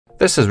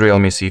This is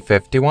REALME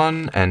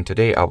C51, and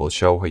today I will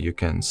show how you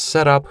can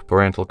set up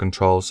parental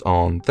controls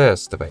on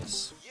this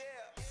device.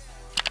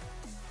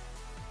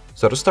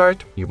 So to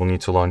start, you will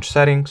need to launch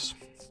Settings,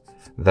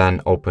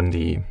 then open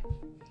the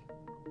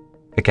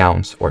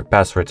Accounts or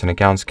Passwords and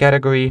Accounts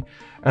category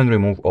and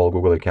remove all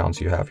Google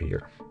accounts you have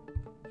here.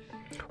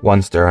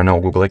 Once there are no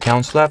Google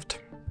accounts left,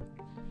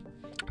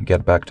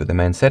 get back to the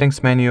main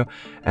settings menu,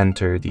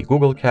 enter the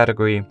Google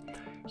category.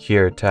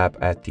 Here tap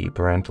at the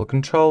Parental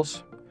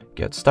Controls,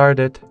 Get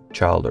Started,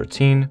 Child or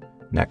Teen,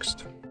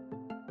 Next.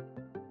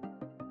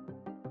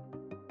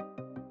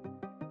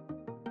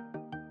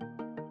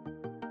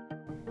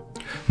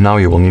 Now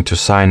you will need to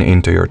sign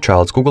into your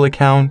child's Google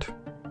account,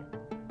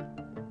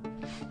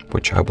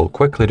 which I will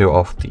quickly do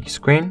off the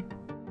screen.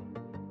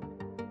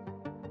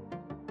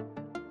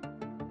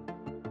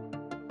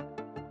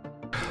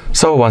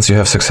 So once you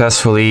have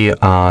successfully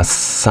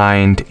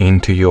signed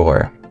into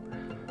your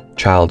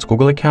child's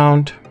Google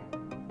account,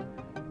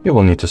 you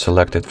will need to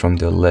select it from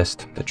the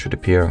list that should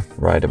appear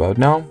right about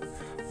now.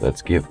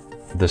 Let's give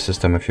the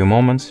system a few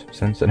moments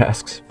since it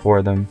asks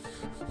for them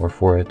or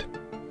for it.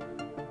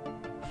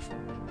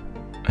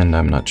 And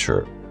I'm not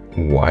sure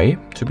why,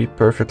 to be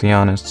perfectly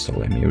honest, so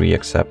let me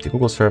re-accept the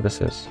Google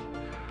services.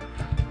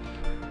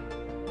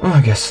 Well,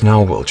 I guess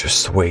now we'll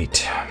just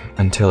wait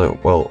until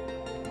it will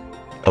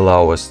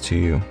allow us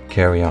to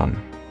carry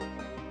on.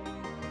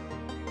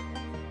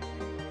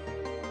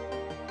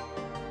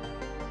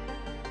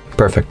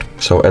 Perfect.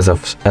 So as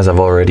I've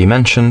already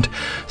mentioned,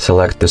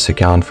 select this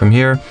account from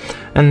here,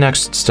 and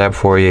next step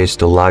for you is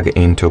to log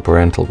into a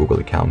parental Google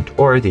account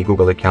or the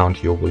Google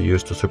account you will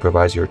use to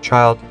supervise your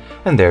child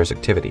and their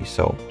activities.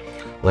 So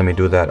let me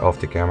do that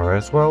off the camera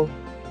as well.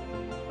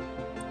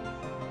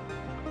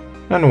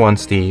 And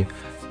once the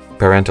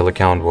parental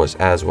account was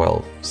as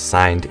well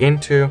signed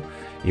into,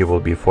 you will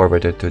be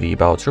forwarded to the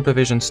About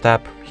Supervision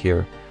step.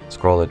 Here,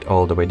 scroll it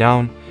all the way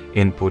down.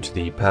 Input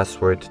the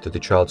password to the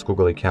child's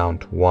Google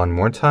account one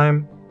more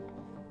time.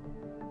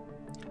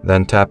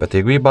 Then tap at the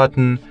Agree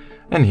button,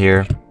 and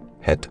here,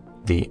 hit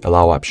the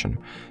Allow option.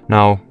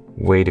 Now,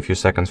 wait a few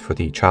seconds for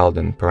the child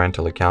and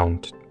parental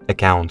accounts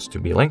to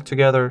be linked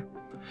together.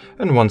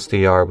 And once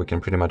they are, we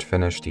can pretty much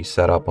finish the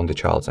setup on the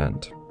child's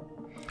end.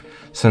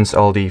 Since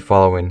all the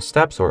following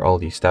steps, or all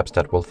the steps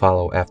that will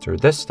follow after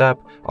this step,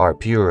 are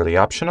purely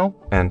optional,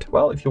 and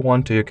well, if you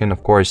want to, you can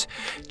of course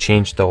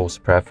change those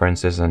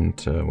preferences and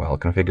well,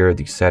 configure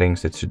the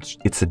settings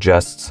it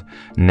suggests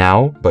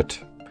now, but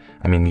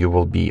I mean, you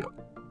will be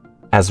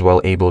as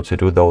well able to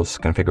do those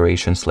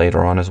configurations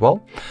later on as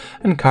well.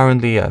 And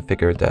currently I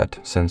figured that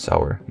since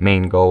our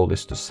main goal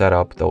is to set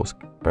up those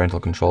parental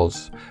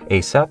controls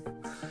ASAP,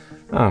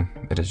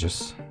 it is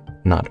just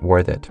not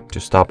worth it to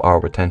stop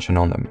our attention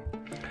on them.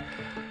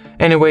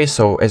 Anyway,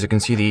 so as you can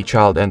see, the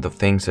child end of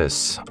things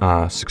is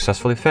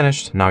successfully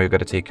finished. Now you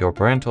gotta take your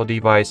parental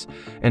device,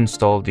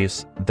 install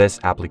this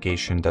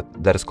application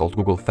that is called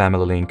Google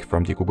Family Link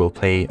from the Google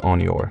Play on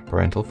your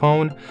parental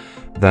phone,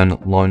 then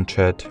launch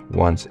it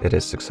once it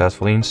is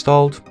successfully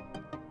installed.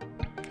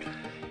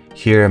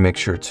 Here, make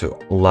sure to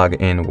log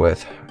in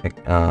with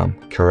a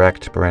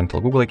correct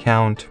parental Google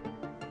account.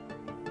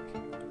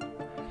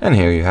 And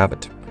here you have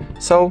it.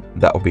 So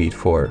that will be it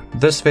for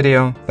this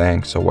video.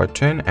 Thanks for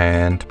watching,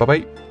 and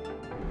bye-bye.